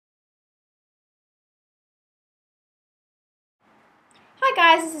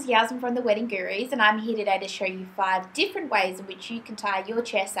Hi guys, this is Yasmin from the Wedding Gurus, and I'm here today to show you 5 different ways in which you can tie your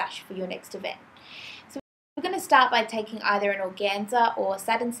chair sash for your next event. So we're going to start by taking either an organza or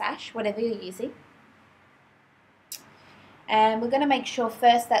satin sash, whatever you're using. And we're going to make sure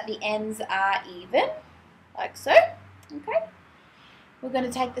first that the ends are even, like so. Okay. We're going to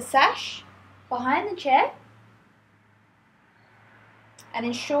take the sash behind the chair and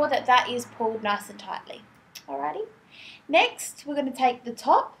ensure that that is pulled nice and tightly. Alrighty. Next, we're going to take the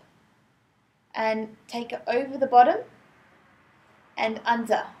top and take it over the bottom and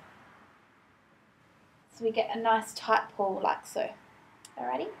under. So we get a nice tight pull like so.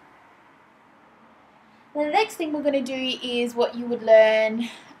 Alrighty. Now the next thing we're going to do is what you would learn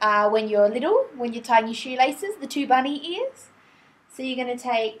when you're little, when you're tying your shoelaces, the 2 bunny ears. So you're going to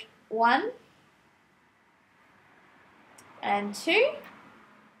take 1 and 2.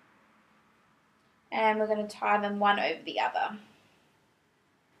 And we're going to tie them one over the other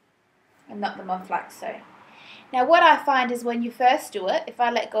and knot them off like so. Now what I find is when you first do it, if I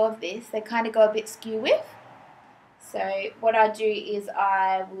let go of this, they kind of go a bit skew with. So what I do is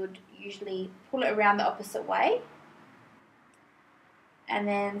I would usually pull it around the opposite way and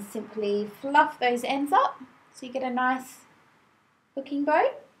then simply fluff those ends up so you get a nice looking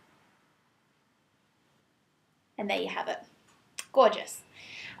bow. And there you have it. Gorgeous.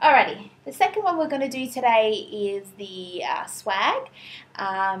 Alrighty, the second one we're going to do today is the swag,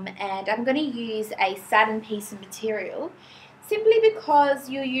 and I'm going to use a satin piece of material simply because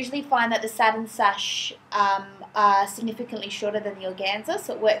you'll usually find that the satin sash are significantly shorter than the organza,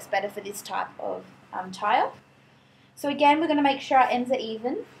 so it works better for this type of tie-off. So again, we're going to make sure our ends are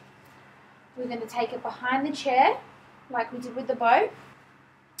even. We're going to take it behind the chair like we did with the bow,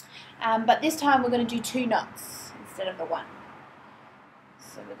 but this time we're going to do 2 knots instead of the 1.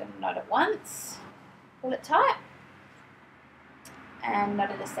 So we're going to knot it once, pull it tight, and knot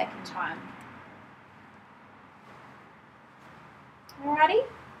it a second time. Alrighty.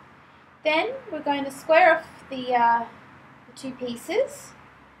 Then we're going to square off the 2 pieces,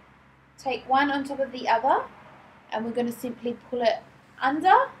 take one on top of the other, and we're going to simply pull it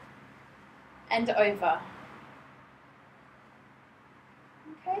under and over.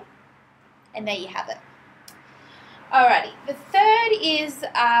 Okay, and there you have it. Alrighty, the third is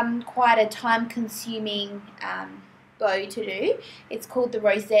quite a time-consuming bow to do. It's called the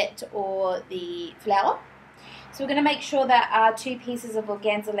rosette or the flower. So we're going to make sure that our 2 pieces of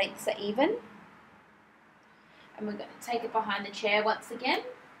organza lengths are even. And we're going to take it behind the chair once again.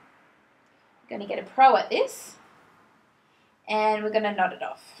 We're going to get a pro at this. And we're going to knot it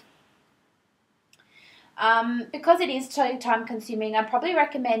off. Because it is so time consuming, I probably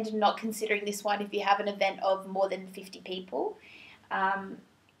recommend not considering this one if you have an event of more than 50 people.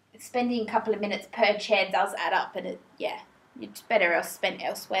 Spending a couple of minutes per chair does add up, and it's better else spent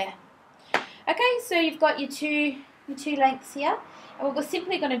elsewhere. Okay, so you've got your two lengths here, and what we're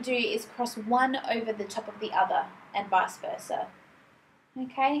simply going to do is cross one over the top of the other and vice versa.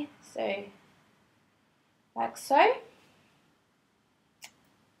 Okay, so like so.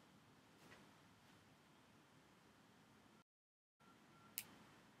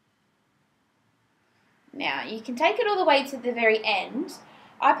 Now, you can take it all the way to the very end.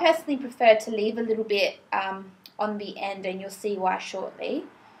 I personally prefer to leave a little bit on the end, and you'll see why shortly.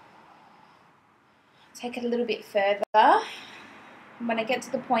 Take it a little bit further. When I get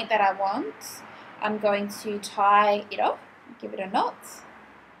to the point that I want, I'm going to tie it off, give it a knot.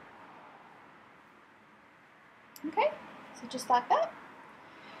 Okay, so just like that.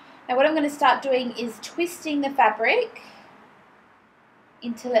 Now what I'm going to start doing is twisting the fabric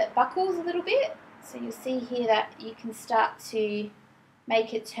until it buckles a little bit. So you'll see here that you can start to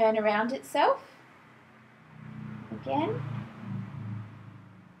make it turn around itself. Again.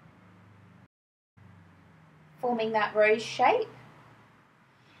 Forming that rose shape.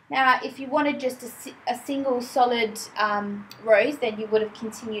 Now if you wanted just a single solid rose, then you would have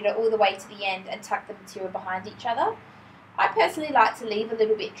continued it all the way to the end and tucked the material behind each other. I personally like to leave a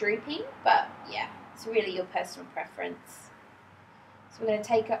little bit drooping, but yeah, it's really your personal preference. So we're going to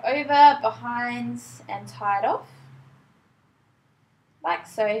take it over, behind, and tie it off, like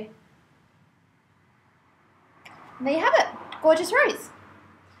so. And there you have it, gorgeous rose.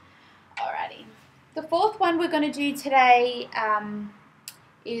 Alrighty. The fourth one we're going to do today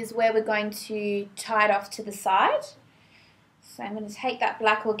is where we're going to tie it off to the side. So I'm going to take that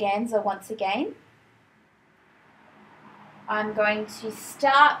black organza once again. I'm going to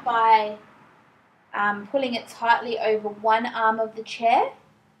start by pulling it tightly over one arm of the chair,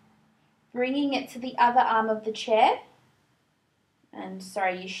 bringing it to the other arm of the chair, and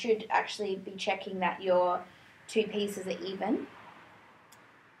sorry, you should actually be checking that your 2 pieces are even.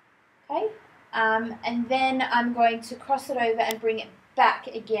 Okay, and then I'm going to cross it over and bring it back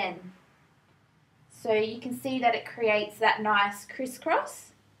again. So you can see that it creates that nice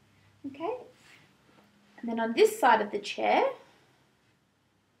crisscross. Okay, and then on this side of the chair,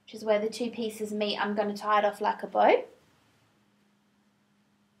 which is where the two pieces meet, I'm going to tie it off like a bow.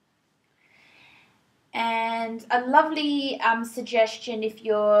 And a lovely suggestion if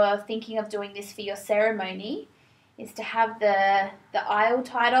you're thinking of doing this for your ceremony is to have the aisle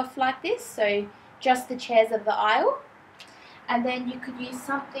tied off like this, so just the chairs of the aisle. And then you could use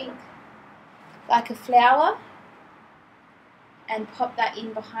something like a flower and pop that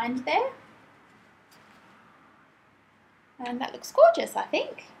in behind there. And that looks gorgeous, I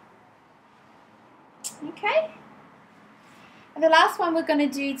think. Okay. And the last one we're going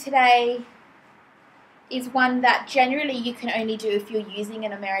to do today is one that generally you can only do if you're using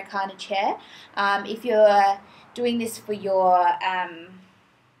an Americana chair. If you're doing this for your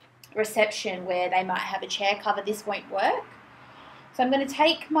reception where they might have a chair cover, this won't work. So I'm going to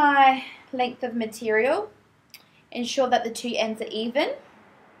take my length of material, ensure that the two ends are even,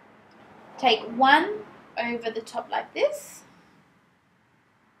 take one over the top like this,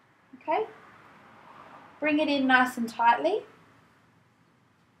 okay, bring it in nice and tightly,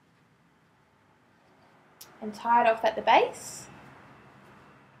 and tie it off at the base,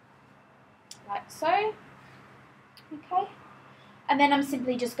 like so, okay, and then I'm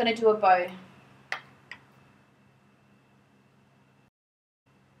simply just going to do a bow.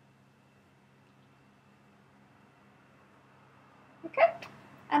 Okay,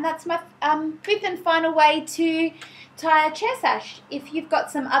 and that's my fifth and final way to tie a chair sash. If you've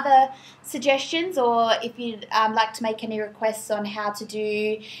got some other suggestions, or if you'd like to make any requests on how to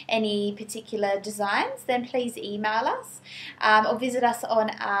do any particular designs, then please email us or visit us on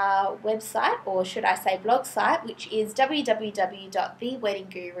our website, or should I say blog site, which is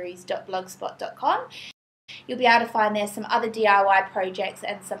www.theweddinggurus.blogspot.com. You'll be able to find there some other DIY projects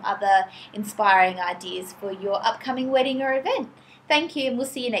and some other inspiring ideas for your upcoming wedding or event. Thank you, and we'll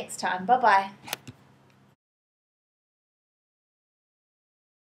see you next time. Bye-bye.